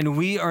God and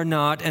we are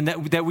not, and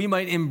that we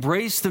might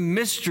embrace the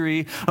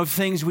mystery of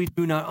things we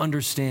do not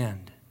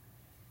understand.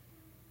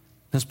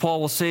 As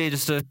Paul will say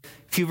just a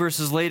few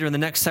verses later in the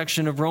next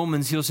section of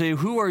Romans, he'll say,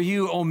 "Who are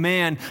you, O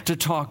man, to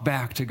talk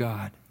back to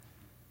God?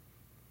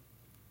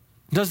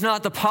 Does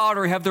not the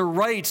potter have the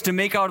right to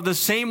make out of the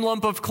same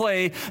lump of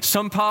clay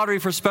some pottery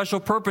for special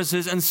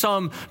purposes and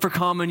some for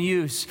common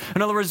use?"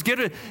 In other words, get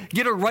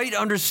a right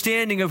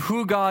understanding of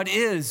who God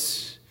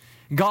is.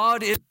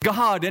 God is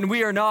God, and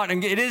we are not.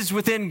 And it is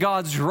within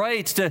God's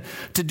right to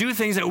do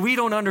things that we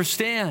don't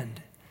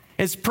understand.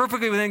 It's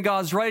perfectly within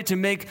God's right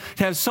to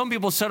have some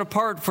people set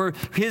apart for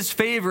His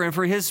favor and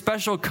for His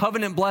special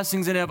covenant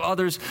blessings, and have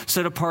others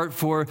set apart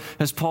for,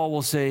 as Paul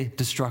will say,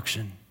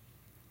 destruction.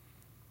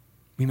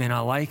 We may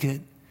not like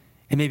it.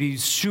 It may be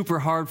super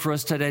hard for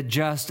us to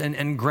digest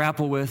and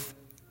grapple with,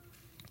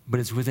 but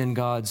it's within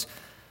God's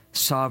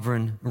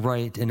sovereign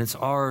right, and it's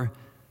our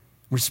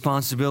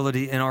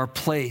responsibility and our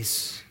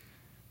place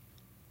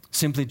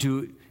simply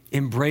to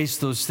embrace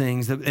those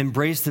things,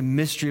 embrace the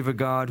mystery of a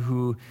God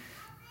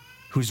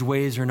whose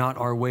ways are not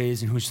our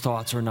ways and whose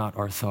thoughts are not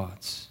our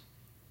thoughts.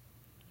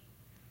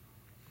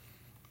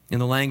 In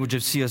the language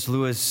of C.S.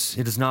 Lewis,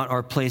 it is not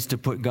our place to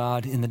put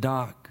God in the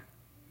dock.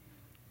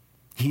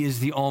 He is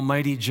the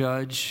almighty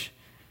judge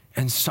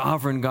and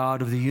sovereign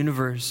God of the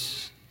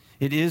universe.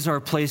 It is our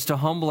place to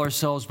humble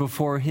ourselves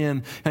before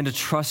Him and to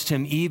trust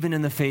Him even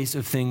in the face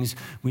of things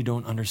we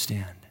don't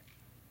understand.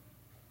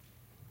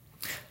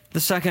 The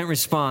second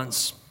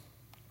response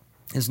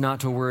is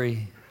not to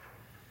worry.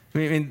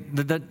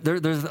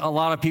 There's a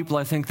lot of people,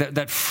 I think,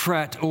 that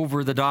fret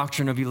over the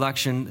doctrine of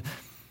election.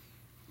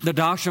 The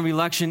doctrine of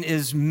election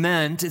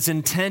it's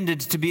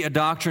intended to be a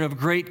doctrine of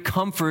great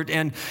comfort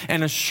and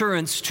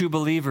assurance to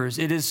believers.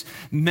 It is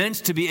meant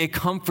to be a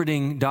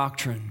comforting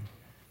doctrine.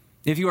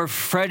 If you are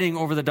fretting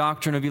over the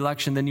doctrine of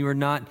election, then you are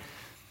not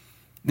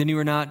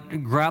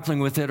grappling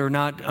with it or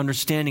not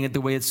understanding it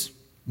the way it's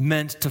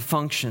meant to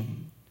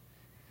function.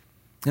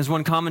 As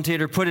one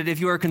commentator put it, if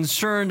you are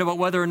concerned about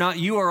whether or not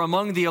you are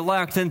among the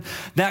elect, then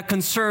that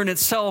concern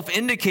itself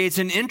indicates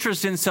an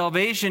interest in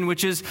salvation,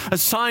 which is a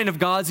sign of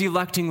God's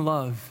electing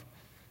love.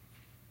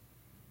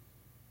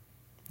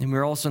 And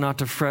we're also not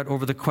to fret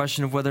over the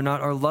question of whether or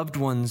not our loved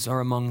ones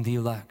are among the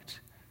elect.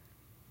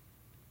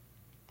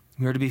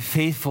 We are to be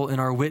faithful in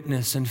our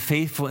witness and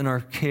faithful in our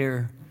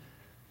care,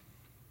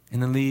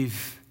 and then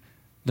leave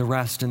the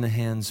rest in the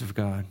hands of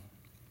God.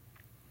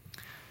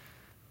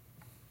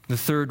 The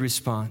third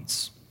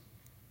response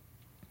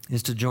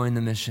is to join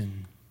the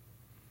mission.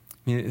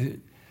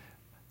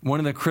 One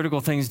of the critical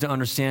things to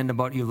understand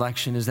about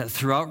election is that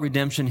throughout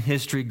redemption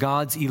history,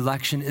 God's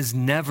election is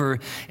never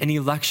an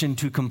election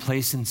to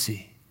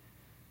complacency.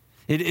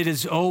 It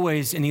is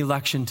always an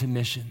election to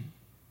mission.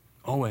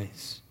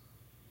 Always.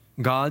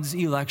 God's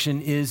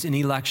election is an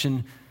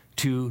election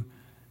to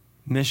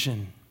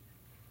mission.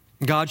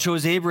 God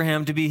chose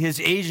Abraham to be His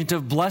agent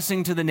of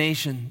blessing to the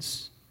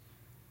nations.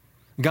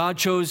 God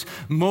chose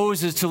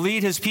Moses to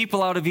lead His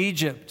people out of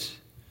Egypt.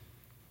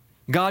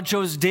 God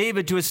chose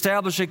David to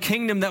establish a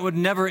kingdom that would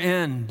never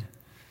end.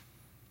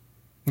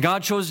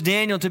 God chose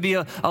Daniel to be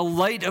a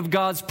light of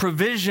God's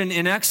provision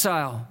in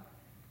exile.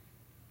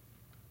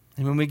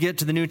 And when we get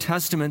to the New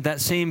Testament,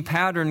 that same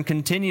pattern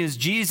continues.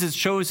 Jesus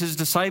chose His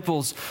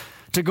disciples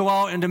to go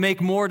out and to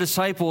make more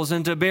disciples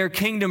and to bear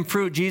kingdom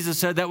fruit, Jesus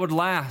said, that would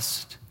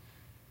last.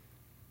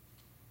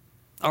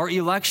 Our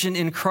election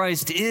in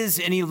Christ is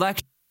an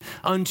election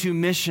unto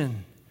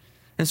mission.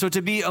 And so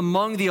to be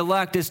among the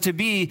elect is to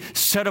be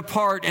set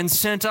apart and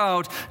sent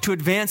out to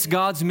advance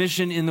God's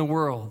mission in the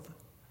world.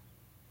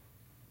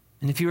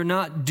 And if you're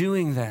not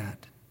doing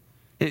that,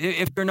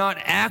 if you're not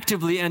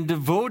actively and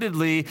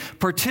devotedly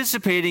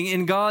participating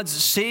in God's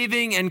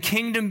saving and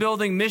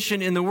kingdom-building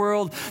mission in the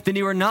world, then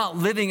you are not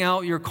living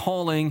out your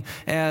calling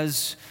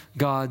as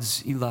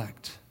God's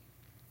elect.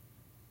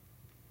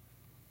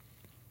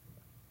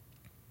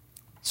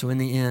 So in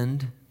the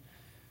end,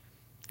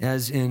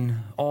 as in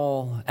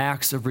all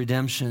acts of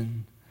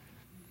redemption.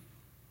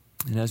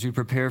 And as we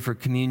prepare for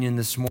communion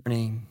this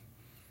morning,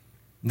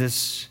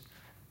 this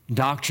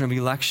doctrine of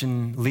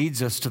election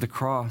leads us to the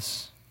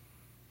cross.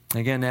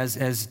 Again,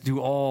 as do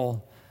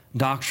all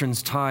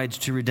doctrines tied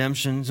to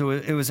redemption. So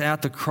it was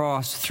at the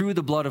cross, through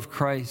the blood of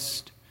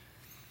Christ,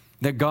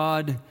 that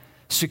God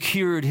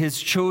secured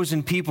his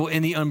chosen people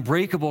in the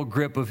unbreakable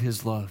grip of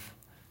his love.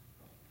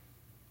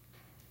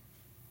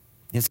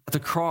 It's at the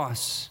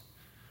cross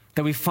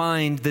that we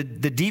find the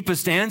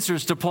deepest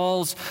answers to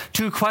Paul's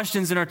two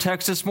questions in our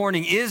text this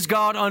morning. Is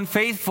God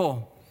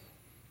unfaithful?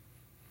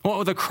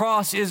 Well, the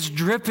cross is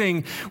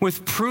dripping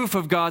with proof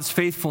of God's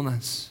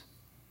faithfulness.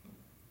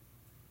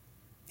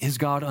 Is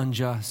God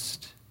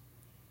unjust?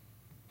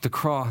 The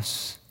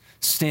cross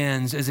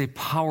stands as a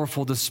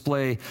powerful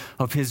display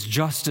of his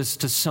justice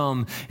to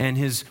some and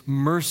his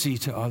mercy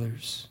to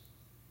others.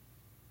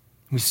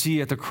 We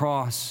see at the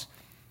cross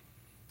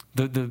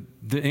the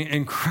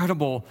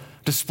incredible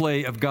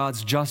display of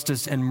God's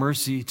justice and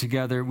mercy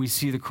together. We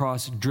see the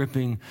cross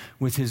dripping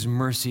with his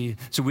mercy.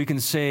 So we can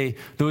say,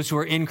 those who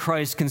are in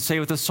Christ can say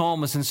with the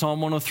psalmist in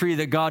Psalm 103,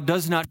 that God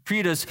does not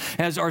treat us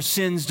as our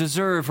sins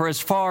deserve, for as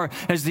far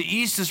as the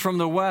east is from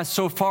the west,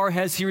 so far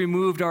has he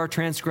removed our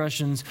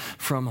transgressions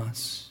from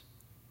us.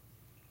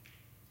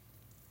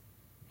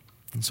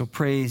 And so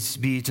praise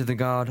be to the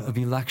God of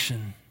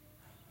election,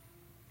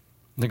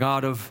 the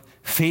God of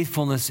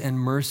faithfulness and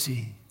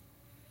mercy,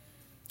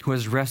 who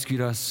has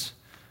rescued us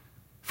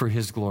for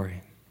his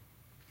glory.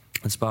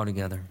 Let's bow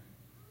together.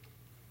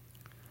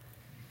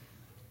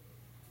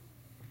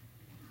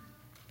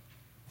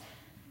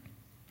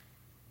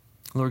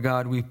 Lord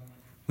God, we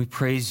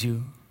praise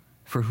you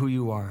for who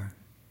you are.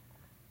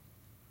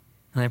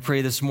 And I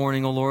pray this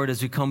morning, O Lord,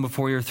 as we come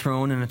before your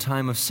throne in a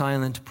time of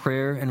silent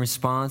prayer and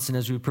response, and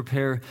as we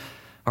prepare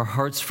our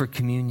hearts for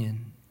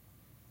communion,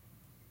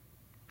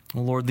 O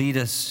Lord, lead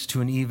us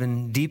to an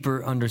even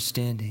deeper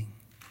understanding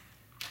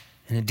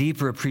and a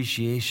deeper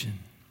appreciation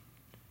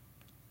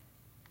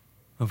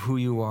of who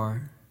you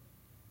are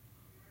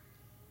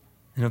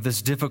and of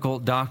this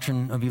difficult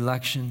doctrine of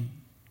election.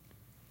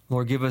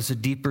 Lord, give us a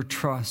deeper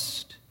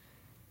trust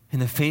in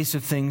the face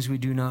of things we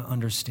do not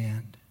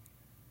understand.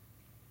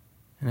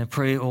 And I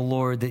pray, O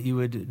Lord, that you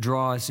would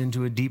draw us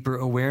into a deeper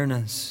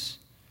awareness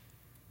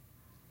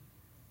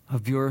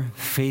of your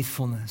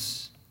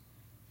faithfulness,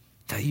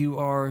 that you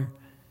are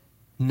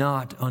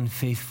not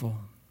unfaithful,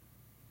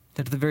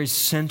 that at the very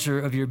center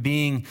of your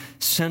being,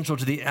 central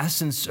to the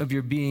essence of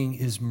your being,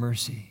 is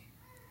mercy.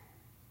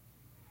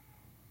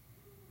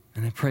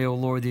 And I pray, O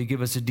Lord, that you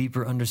give us a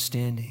deeper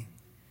understanding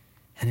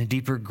and a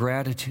deeper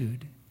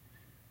gratitude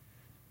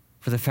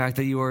for the fact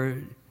that you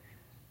are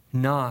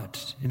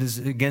not, it is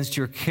against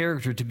your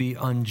character to be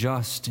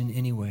unjust in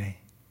any way.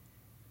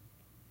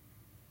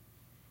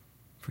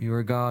 For you are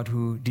a God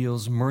who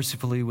deals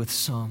mercifully with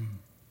some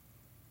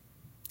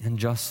and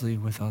justly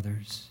with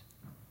others.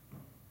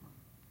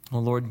 Oh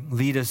Lord,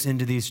 lead us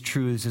into these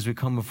truths as we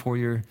come before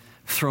your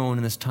throne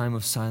in this time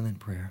of silent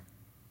prayer.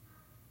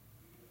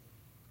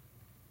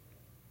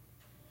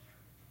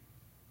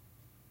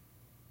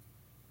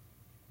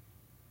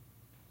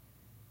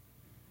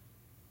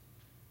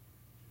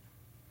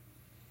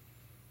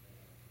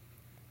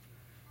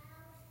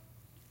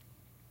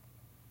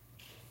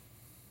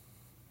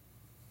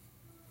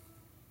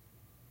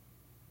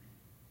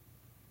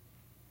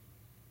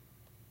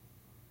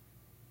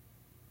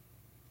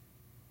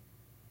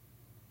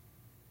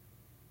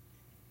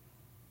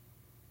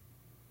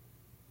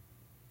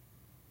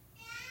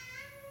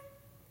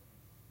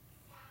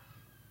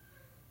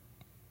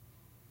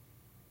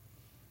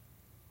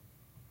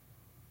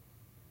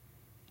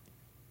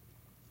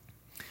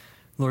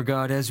 Lord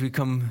God, as we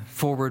come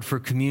forward for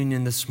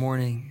communion this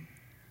morning,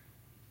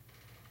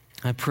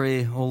 I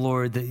pray, O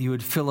Lord, that you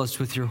would fill us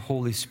with your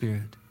Holy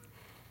Spirit.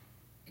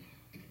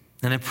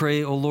 And I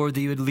pray, O Lord,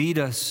 that you would lead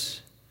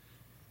us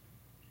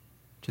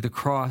to the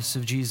cross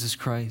of Jesus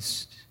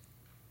Christ,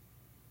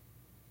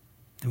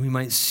 that we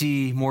might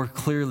see more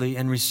clearly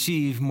and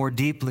receive more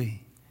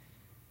deeply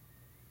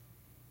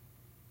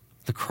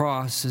the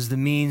cross as the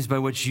means by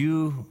which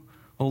you,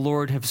 O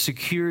Lord, have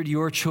secured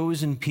your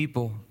chosen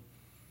people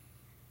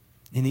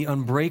in the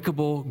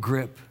unbreakable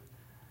grip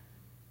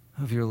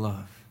of your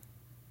love.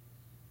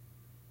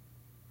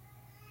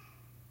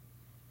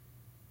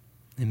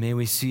 And may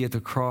we see at the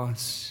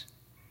cross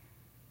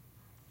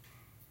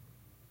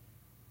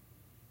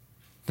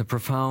the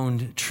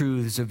profound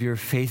truths of your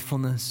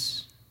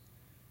faithfulness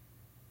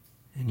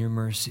and your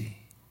mercy.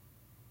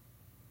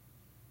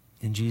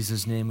 In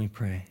Jesus' name we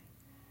pray.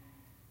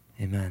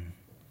 Amen.